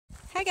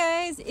Hi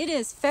guys, it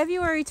is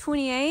February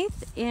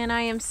 28th and I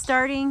am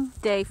starting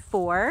day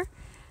 4.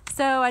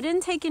 So I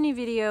didn't take any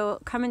video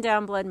coming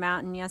down Blood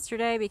Mountain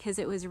yesterday because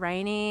it was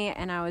rainy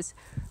and I was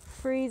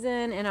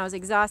freezing and I was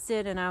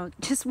exhausted and I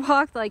just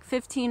walked like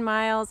 15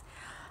 miles.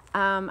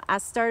 I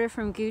started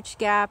from Gooch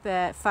Gap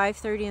at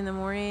 5:30 in the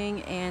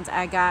morning and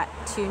I got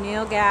to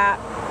Neil Gap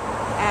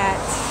at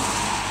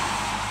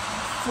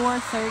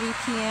 4:30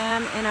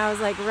 p.m. and I was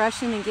like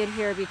rushing to get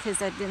here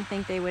because I didn't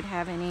think they would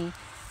have any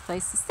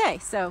place to stay.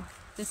 So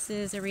this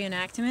is a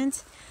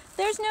reenactment.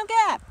 There's no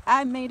gap.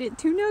 I made it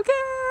to no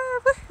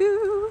gap.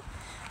 Woohoo!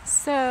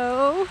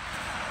 So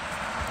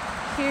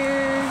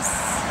here's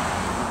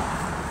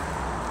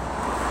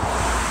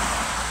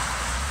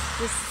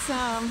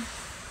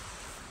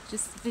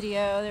just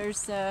video.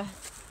 There's as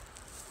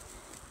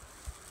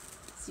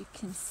you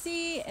can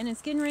see, and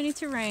it's getting ready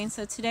to rain.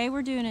 So today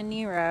we're doing a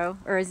Nero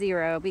or a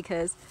zero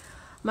because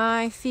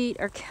my feet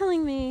are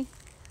killing me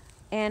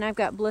and I've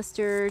got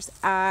blisters.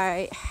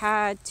 I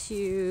had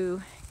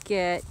to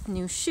get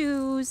new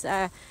shoes.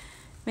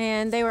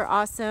 Man, they were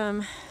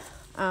awesome.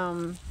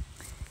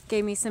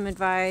 Gave me some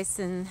advice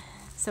and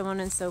so on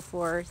and so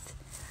forth,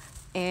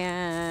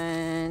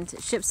 and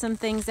shipped some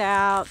things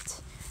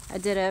out. I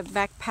did a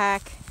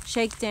backpack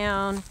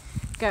shakedown,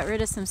 got rid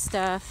of some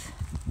stuff.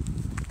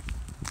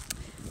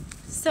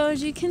 So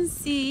as you can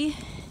see,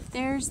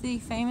 there's the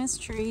famous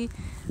tree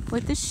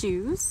with the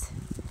shoes,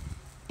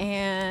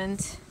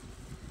 and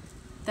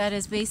that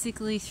is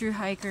basically through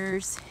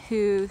hikers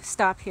who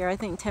stop here. I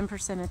think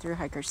 10% of through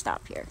hikers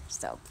stop here.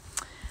 So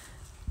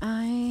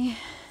this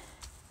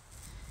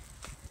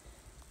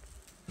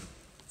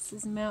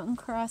is Mountain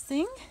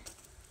Crossing,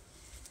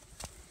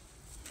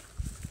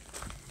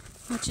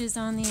 which is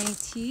on the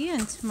AT,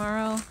 and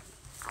tomorrow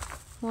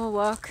we'll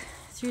walk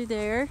through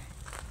there.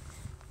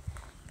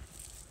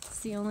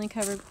 It's the only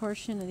covered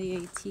portion of the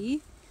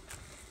AT.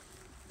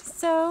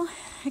 So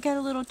I got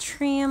a little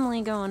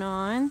tramley going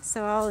on,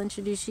 so I'll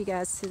introduce you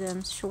guys to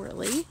them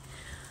shortly.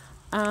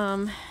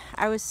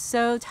 I was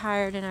so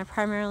tired and I've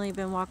primarily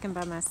been walking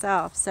by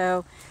myself,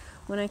 so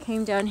when I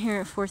came down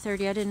here at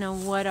 4:30 I didn't know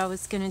what I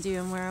was going to do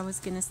and where I was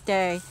going to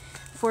stay.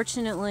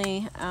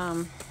 Fortunately,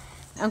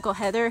 Uncle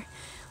Heather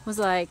was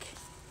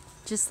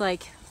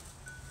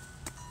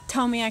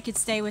told me I could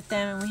stay with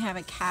them, and we have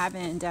a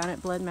cabin down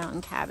at Blood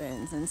Mountain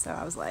Cabins, and so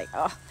I was like,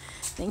 oh,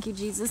 thank you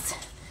Jesus.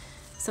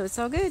 So it's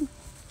all good.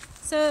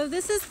 So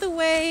this is the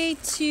way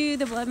to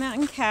the Blood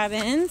Mountain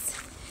Cabins.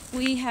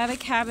 We have a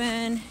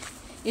cabin.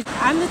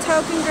 I'm the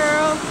token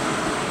girl,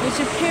 which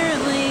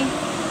apparently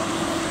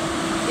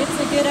it's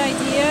a good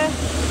idea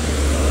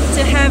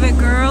to have a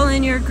girl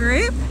in your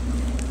group.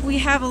 We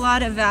have a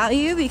lot of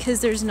value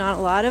because there's not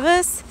a lot of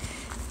us,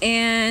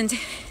 and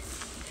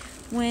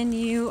when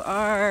you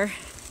are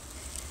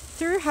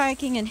through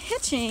hiking and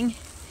hitching,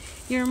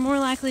 you're more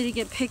likely to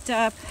get picked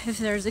up if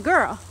there's a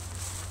girl.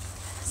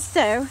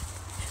 So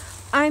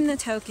I'm the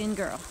token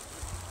girl.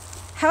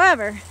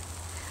 However,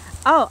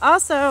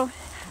 also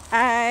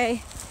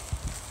I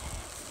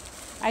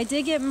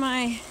did get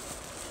my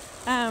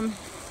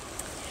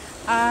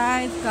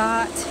I've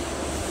got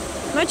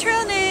my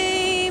trail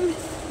name,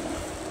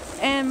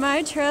 and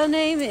my trail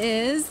name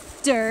is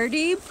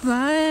Dirty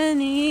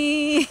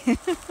Bunny.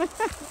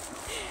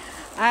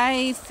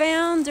 I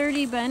found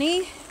Dirty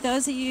Bunny.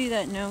 Those of you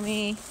that know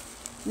me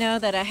know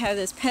that I have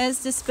this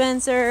Pez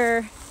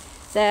dispenser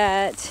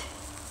that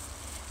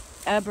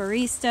a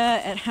barista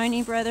at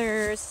Honey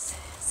Brothers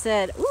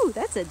said, ooh,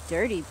 that's a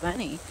Dirty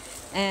Bunny.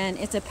 And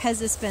it's a Pez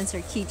dispenser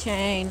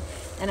keychain,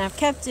 and I've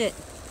kept it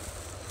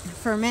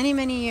for many,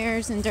 many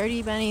years, and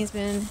Dirty Bunny's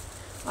been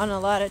on a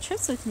lot of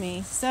trips with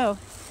me. So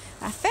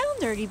I found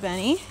Dirty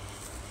Bunny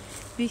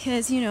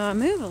because, you know, I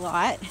move a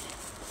lot,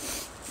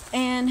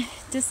 and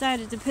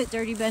decided to put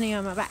Dirty Bunny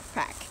on my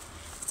backpack.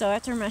 So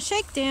after my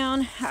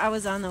shakedown, I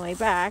was on the way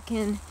back,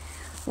 and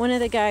one of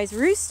the guys,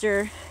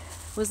 Rooster,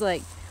 was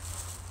like,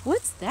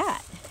 what's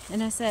that?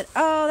 And I said,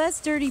 oh, that's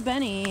Dirty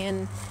Bunny,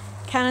 and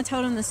kind of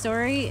told him the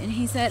story, and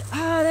he said,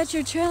 oh, that's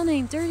your trail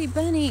name, Dirty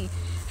Bunny.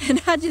 And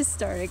I just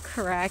started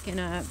cracking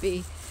up.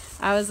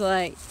 I was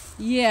like,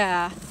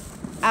 yeah,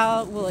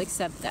 I will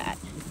accept that.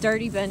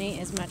 Dirty Bunny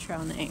is my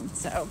trail name.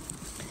 So,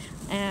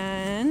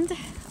 and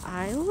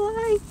I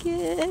like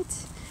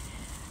it.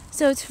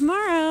 So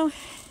tomorrow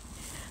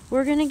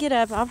we're gonna get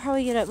up. I'll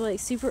probably get up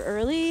like super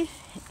early,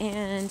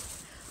 and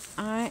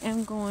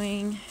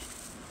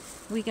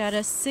we got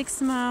a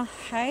 6-mile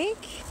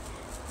hike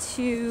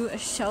to a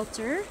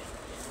shelter.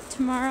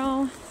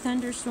 Tomorrow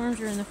thunderstorms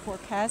are in the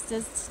forecast.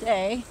 As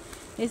today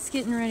it's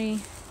getting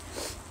ready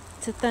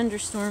to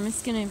thunderstorm.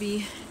 It's gonna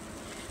be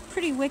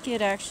pretty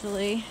wicked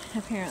actually,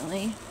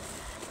 apparently.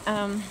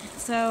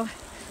 So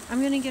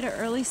I'm gonna get an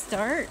early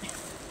start,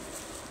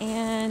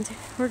 and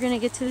we're gonna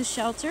get to the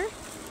shelter.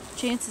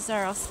 Chances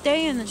are I'll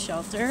stay in the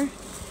shelter.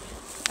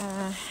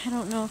 I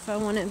don't know if I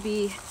want to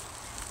be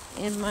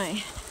in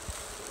my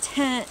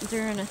tent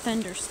during a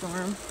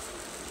thunderstorm.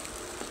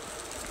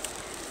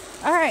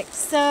 Alright,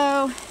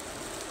 so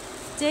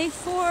day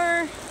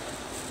 4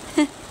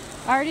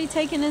 already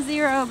taken a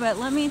 0, but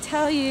let me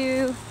tell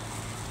you,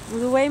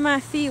 the way my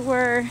feet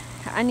were,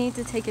 I need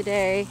to take a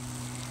day.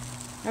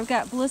 I've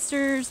got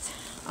blisters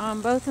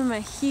on both of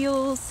my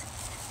heels.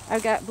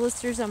 I've got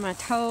blisters on my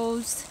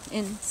toes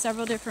in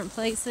several different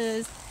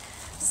places.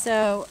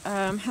 So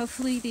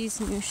hopefully these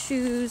new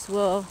shoes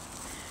will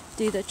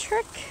do the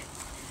trick.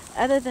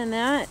 Other than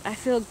that, I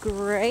feel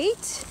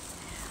great.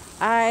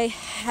 I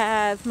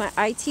have my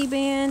IT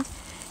band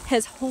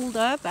has holed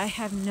up. I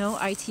have no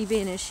IT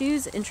band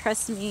issues, and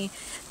trust me,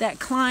 that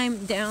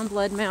climb down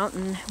Blood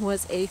Mountain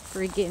was a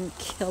friggin'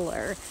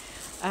 killer.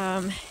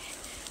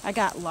 I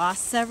got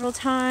lost several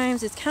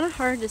times. It's kind of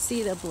hard to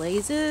see the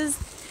blazes.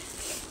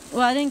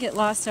 Well, I didn't get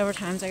lost several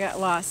times. I got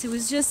lost. It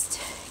was just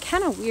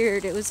kind of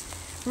weird. It was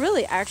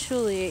really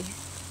actually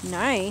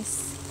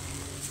nice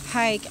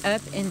hike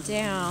up and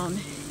down.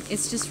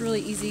 It's just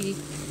really easy.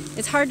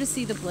 It's hard to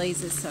see the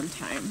blazes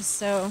sometimes.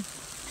 So,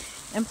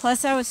 and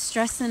plus I was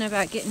stressing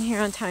about getting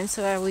here on time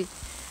so I would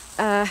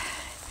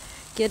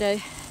get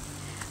a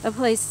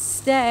place to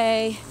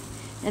stay,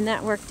 and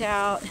that worked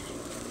out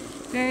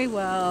very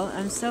well.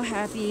 I'm so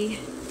happy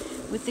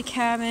with the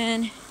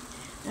cabin.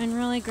 I'm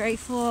really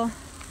grateful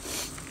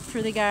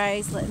for the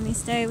guys letting me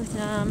stay with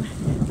them.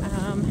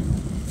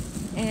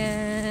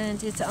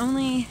 And it's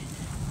only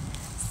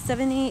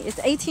it's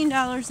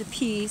 $18 a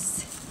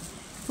piece,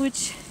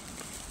 which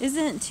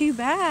isn't too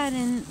bad.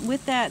 And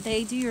with that,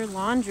 they do your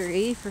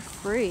laundry for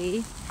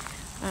free.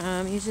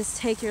 You just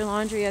take your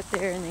laundry up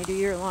there and they do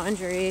your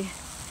laundry,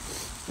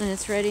 and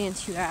it's ready in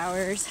 2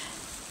 hours.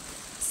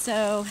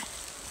 So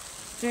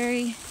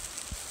very,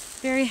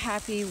 very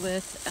happy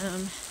with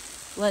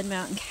Blood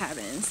Mountain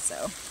Cabins.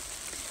 So,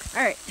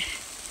 all right,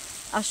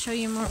 I'll show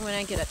you more when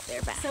I get up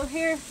there. Back. So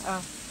here,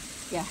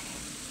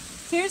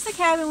 here's the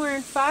cabin. We're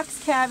in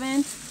Fox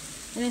Cabin,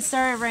 and it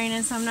started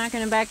raining, so I'm not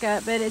going to back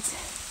up. But it's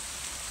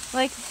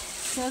like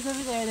those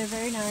over there. They're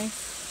very nice.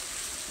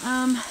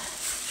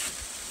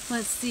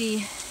 Let's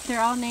see.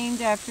 They're all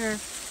named after.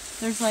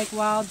 There's like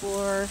wild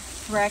boar,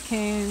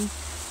 raccoon,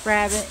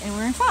 rabbit, and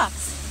we're in Fox.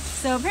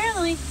 So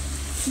apparently,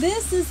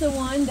 this is the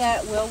one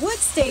that Will Wood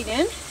stayed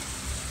in.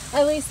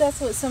 At least that's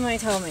what somebody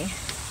told me.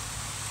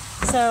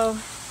 So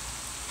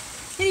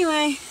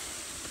anyway,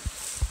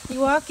 you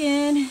walk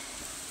in,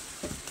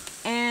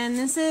 and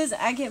this is,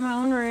 I get my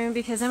own room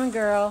because I'm a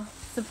girl.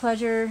 It's a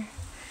pleasure.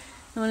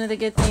 One of the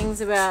good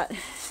things about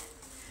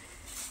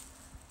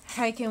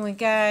hiking with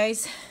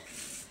guys,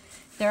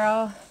 they're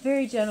all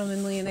very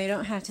gentlemanly, and they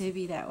don't have to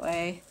be that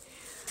way.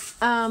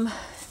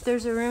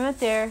 There's a room up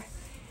there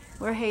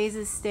where Hayes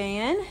is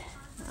staying.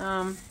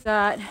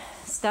 Got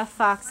stuffed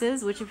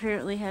foxes, which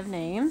apparently have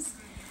names.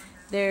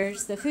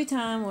 There's the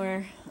futon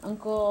where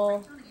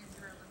Uncle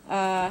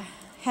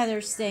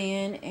Heather's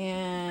staying,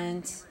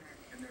 and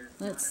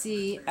let's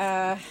see,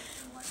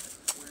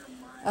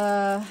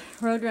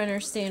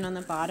 Roadrunner's staying on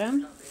the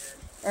bottom,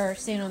 or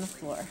staying on the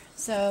floor.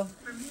 So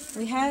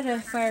we had a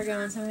fire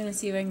going, so I'm going to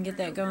see if I can get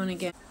that going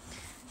again.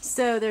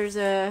 So there's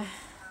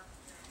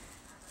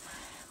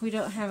we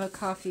don't have a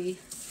coffee.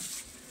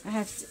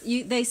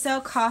 They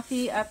sell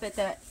coffee up at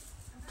that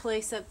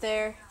place up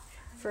there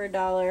for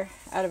 $1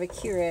 out of a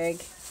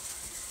Keurig.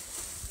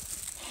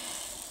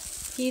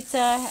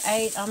 Pizza. I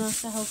ate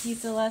almost a whole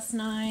pizza last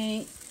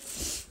night.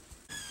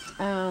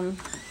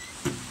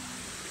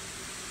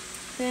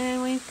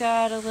 Then we've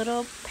got a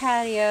little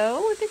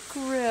patio with a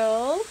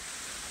grill.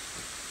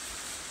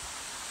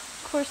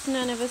 Of course,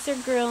 none of us are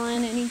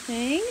grilling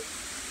anything.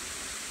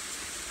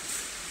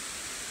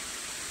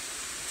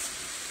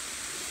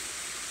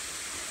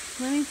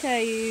 Let me tell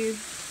you,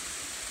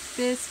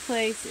 this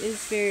place is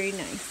very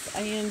nice.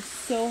 I am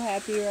so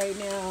happy right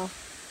now.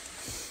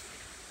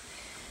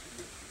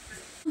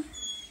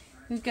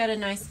 We've got a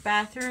nice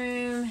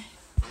bathroom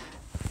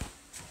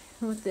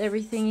with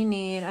everything you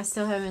need. I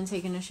still haven't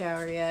taken a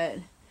shower yet.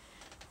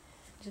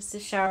 Just a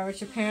shower,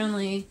 which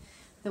apparently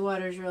the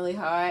water's really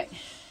hot.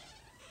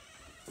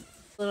 A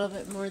little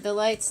bit more. The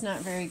light's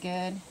not very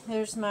good.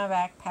 There's my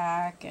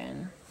backpack,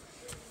 and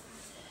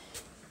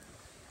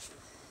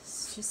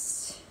it's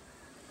just,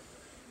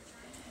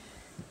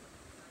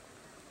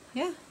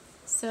 yeah.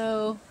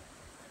 So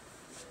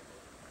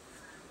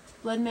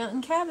Blood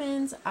Mountain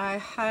Cabins, I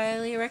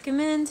highly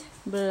recommend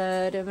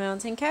Blood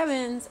Mountain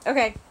Cabins.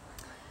 Okay,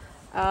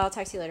 I'll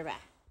talk to you later. Bye.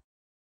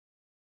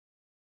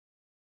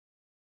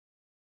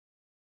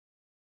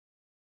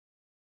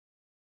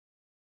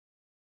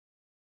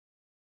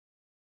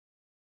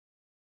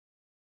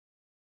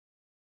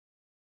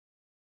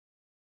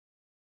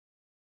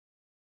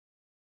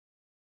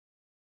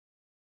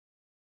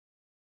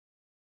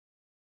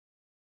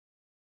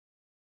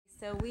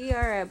 So we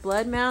are at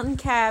Blood Mountain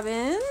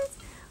Cabins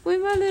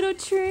with my little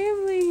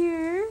tramley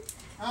here.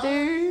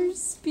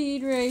 There's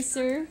Speed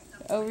Racer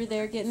over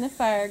there getting the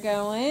fire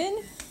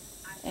going.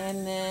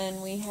 And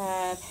then we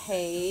have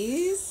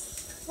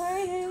Hayes. Hi,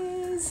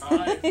 Hayes.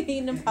 Hi.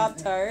 Eating a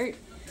Pop-Tart.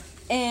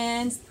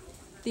 And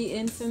the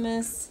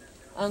infamous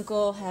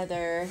Uncle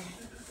Heather,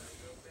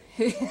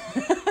 who's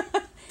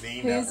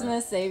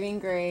my saving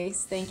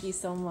grace. Thank you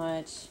so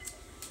much.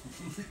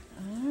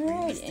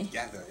 All right.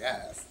 Together,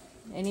 yes.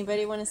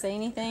 Anybody want to say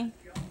anything?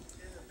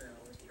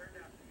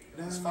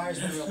 This fire's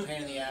been a real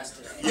pain in the ass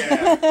today.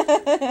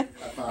 Yeah.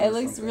 It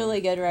looks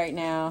really good right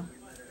now.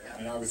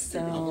 And I was So,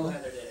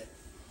 Heather did it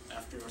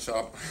after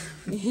chop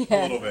a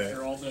yeah. little bit.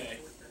 after all day.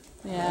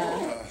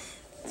 Yeah.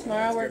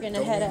 Tomorrow we're gonna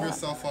Go head warm out.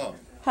 yourself up.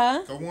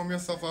 Huh? Go warm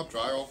yourself up.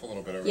 Dry off a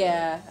little bit over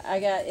Yeah.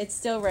 It's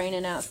still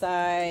raining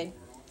outside.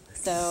 there.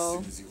 As So,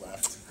 soon as you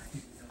left.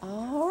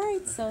 all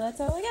right. So that's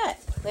all I got.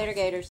 Later, Gators.